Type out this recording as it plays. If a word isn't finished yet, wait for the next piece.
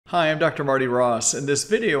Hi, I'm Dr. Marty Ross. In this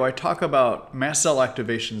video, I talk about mast cell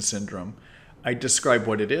activation syndrome. I describe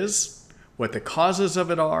what it is, what the causes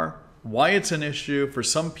of it are, why it's an issue for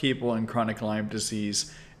some people in chronic Lyme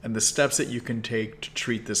disease, and the steps that you can take to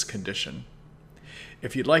treat this condition.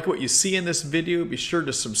 If you'd like what you see in this video, be sure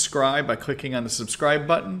to subscribe by clicking on the subscribe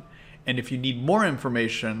button. And if you need more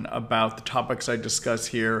information about the topics I discuss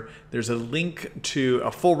here, there's a link to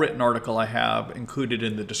a full written article I have included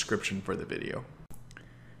in the description for the video.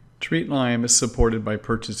 Treat Lyme is supported by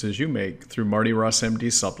purchases you make through Marty Ross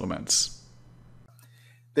MD supplements.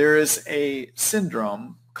 There is a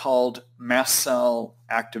syndrome called mast cell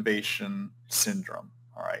activation syndrome.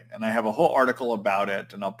 All right, and I have a whole article about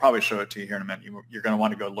it, and I'll probably show it to you here in a minute. You're going to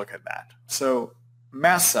want to go look at that. So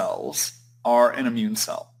mast cells are an immune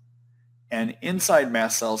cell. And inside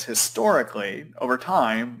mast cells, historically, over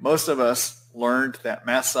time, most of us learned that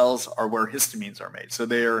mast cells are where histamines are made. So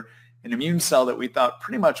they're an immune cell that we thought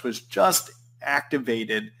pretty much was just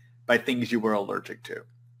activated by things you were allergic to.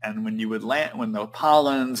 And when you would land, when the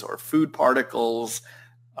pollens or food particles,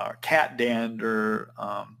 cat dander,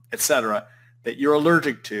 etc., that you're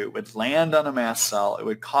allergic to would land on a mast cell, it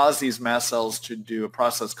would cause these mast cells to do a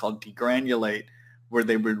process called degranulate, where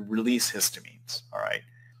they would release histamines. All right.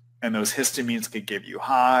 And those histamines could give you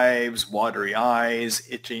hives, watery eyes,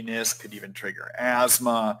 itchiness, could even trigger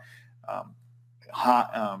asthma,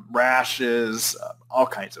 rashes, all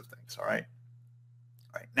kinds of things. All right.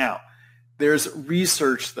 Now, there's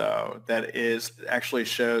research though that actually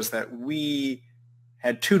shows that we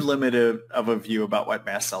had too limited of a view about what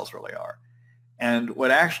mast cells really are. And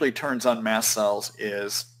what actually turns on mast cells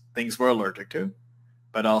is things we're allergic to,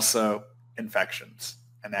 but also infections.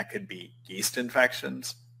 And that could be yeast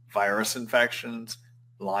infections, virus infections,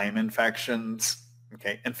 Lyme infections,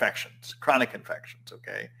 okay, infections, chronic infections,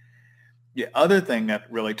 okay. The other thing that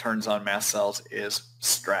really turns on mast cells is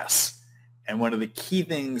stress. And one of the key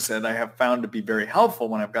things that I have found to be very helpful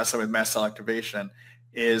when I've got somebody with mast cell activation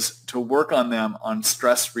is to work on them on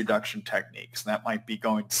stress reduction techniques. And that might be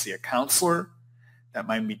going to see a counselor. That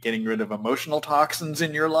might be getting rid of emotional toxins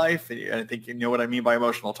in your life. I think you know what I mean by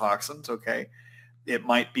emotional toxins, okay? It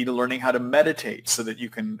might be to learning how to meditate so that you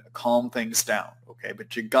can calm things down, okay?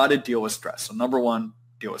 But you got to deal with stress. So number one,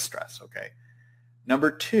 deal with stress, okay?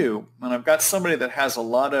 Number two, when I've got somebody that has a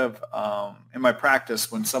lot of, in my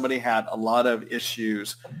practice, when somebody had a lot of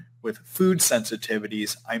issues with food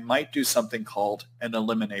sensitivities, I might do something called an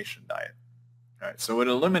elimination diet. All right, so what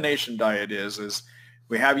an elimination diet is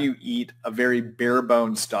we have you eat a very bare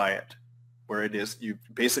bones diet where it is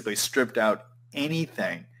you've basically stripped out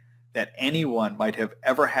anything that anyone might have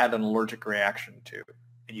ever had an allergic reaction to,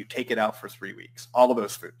 and you take it out for 3 weeks, all of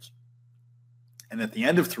those foods. And at the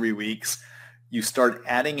end of 3 weeks, you start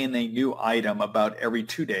adding in a new item about every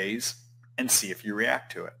 2 days and see if you react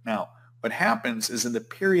to it. Now, what happens is in the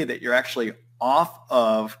period that you're actually off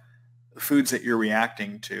of the foods that you're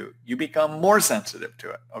reacting to, you become more sensitive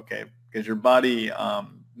to it, okay? Because your body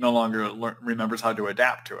no longer remembers how to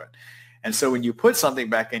adapt to it. And so when you put something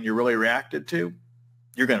back in you're really reacted to,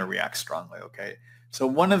 you're going to react strongly, okay? So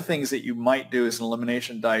one of the things that you might do is an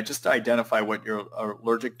elimination diet just to identify what you're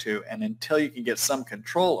allergic to, and until you can get some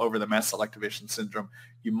control over the mast cell activation syndrome,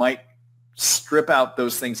 you might strip out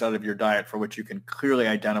those things out of your diet for which you can clearly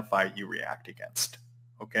identify you react against,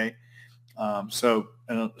 okay? So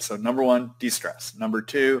number one, de-stress. Number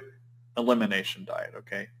two, elimination diet,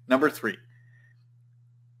 okay? Number three,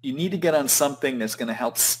 you need to get on something that's going to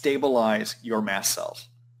help stabilize your mast cells.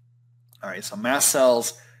 All right, so mast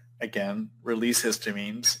cells, again, release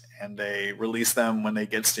histamines, and they release them when they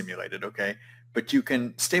get stimulated, okay? But you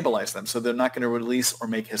can stabilize them so they're not going to release or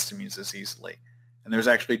make histamines as easily. And there's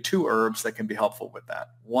actually two herbs that can be helpful with that.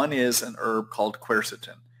 One is an herb called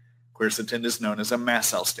quercetin. Quercetin is known as a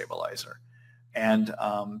mast cell stabilizer. And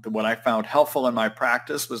what I found helpful in my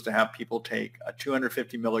practice was to have people take a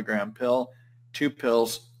 250 milligram pill, 2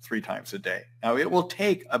 pills, 3 times a day. Now, it will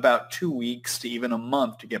take about 2 weeks to even a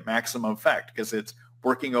month to get maximum effect because it's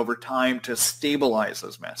working over time to stabilize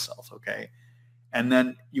those mast cells, okay? And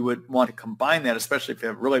then you would want to combine that, especially if you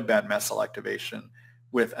have really bad mast cell activation,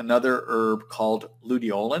 with another herb called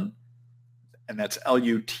luteolin, and that's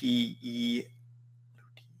Luteolin.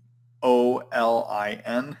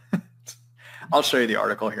 I'll show you the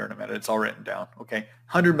article here in a minute. It's all written down, okay?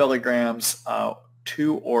 100 milligrams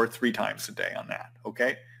 2 or 3 times a day on that,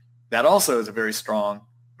 okay? That also is a very strong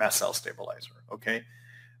mast cell stabilizer, okay?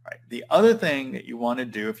 All right. The other thing that you want to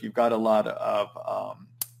do if you've got a lot of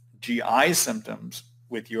GI symptoms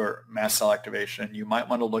with your mast cell activation, you might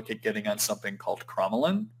want to look at getting on something called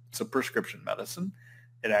cromolyn. It's a prescription medicine.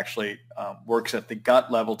 It actually works at the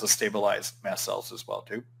gut level to stabilize mast cells as well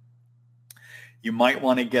too. You might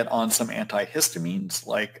want to get on some antihistamines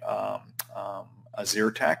like a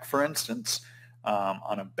Zyrtec, for instance,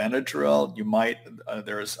 on a Benadryl. You might,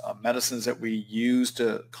 there's medicines that we use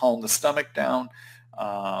to calm the stomach down,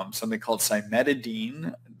 something called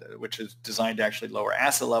cimetidine, which is designed to actually lower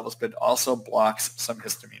acid levels, but also blocks some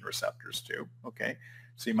histamine receptors too, okay?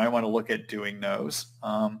 So you might want to look at doing those.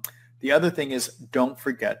 The other thing is, don't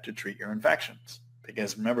forget to treat your infections,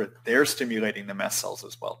 because remember, they're stimulating the mast cells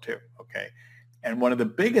as well too, okay? And one of the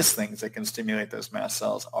biggest things that can stimulate those mast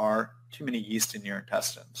cells are too many yeast in your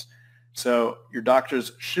intestines. So your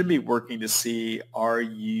doctors should be working to see,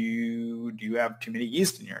 do you have too many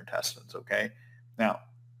yeast in your intestines, okay? Now,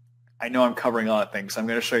 I know I'm covering a lot of things, so I'm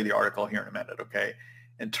going to show you the article here in a minute, okay?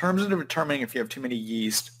 In terms of determining if you have too many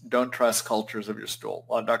yeast, don't trust cultures of your stool.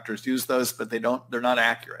 A lot of doctors use those, but they're not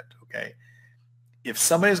accurate, okay? If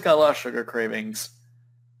somebody's got a lot of sugar cravings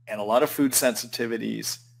and a lot of food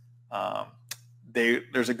sensitivities,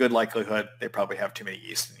 there's a good likelihood they probably have too many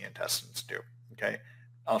yeast in the intestines too, okay?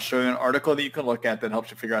 I'll show you an article that you can look at that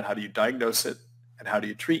helps you figure out how do you diagnose it and how do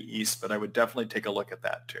you treat yeast, but I would definitely take a look at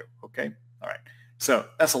that too, okay? All right, so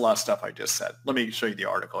that's a lot of stuff I just said. Let me show you the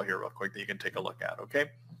article here real quick that you can take a look at,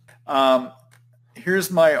 okay?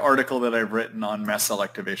 Here's my article that I've written on mast cell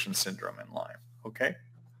activation syndrome in Lyme, okay?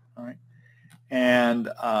 All right, and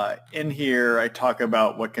in here I talk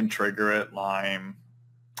about what can trigger it, Lyme,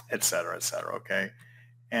 et cetera, okay?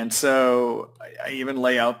 And so I even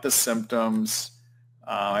lay out the symptoms.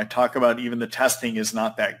 I talk about even the testing is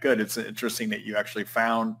not that good. It's interesting that you actually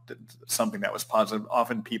found something that was positive.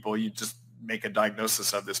 Often people, you just make a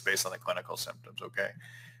diagnosis of this based on the clinical symptoms, okay?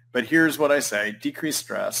 But here's what I say: decrease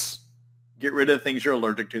stress, get rid of things you're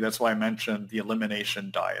allergic to. That's why I mentioned the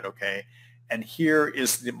elimination diet, okay? And here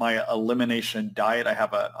is my elimination diet. I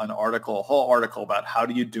have a whole article about how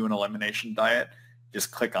do you do an elimination diet.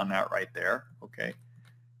 Just click on that right there, okay?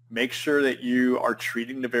 Make sure that you are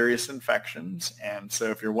treating the various infections. And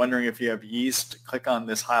so if you're wondering if you have yeast, click on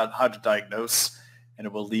this how to diagnose, and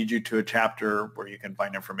it will lead you to a chapter where you can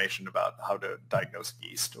find information about how to diagnose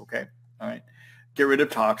yeast, okay? All right. Get rid of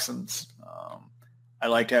toxins. I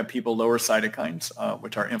like to have people lower cytokines,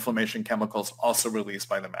 which are inflammation chemicals also released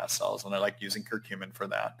by the mast cells, and I like using curcumin for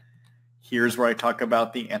that. Here's where I talk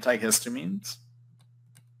about the antihistamines.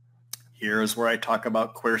 Here's where I talk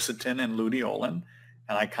about quercetin and luteolin.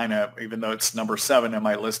 And I kind of, even though it's number 7 in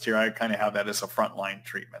my list here, I kind of have that as a frontline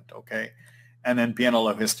treatment, okay? And then be on a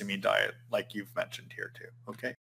low histamine diet, like you've mentioned here too, okay?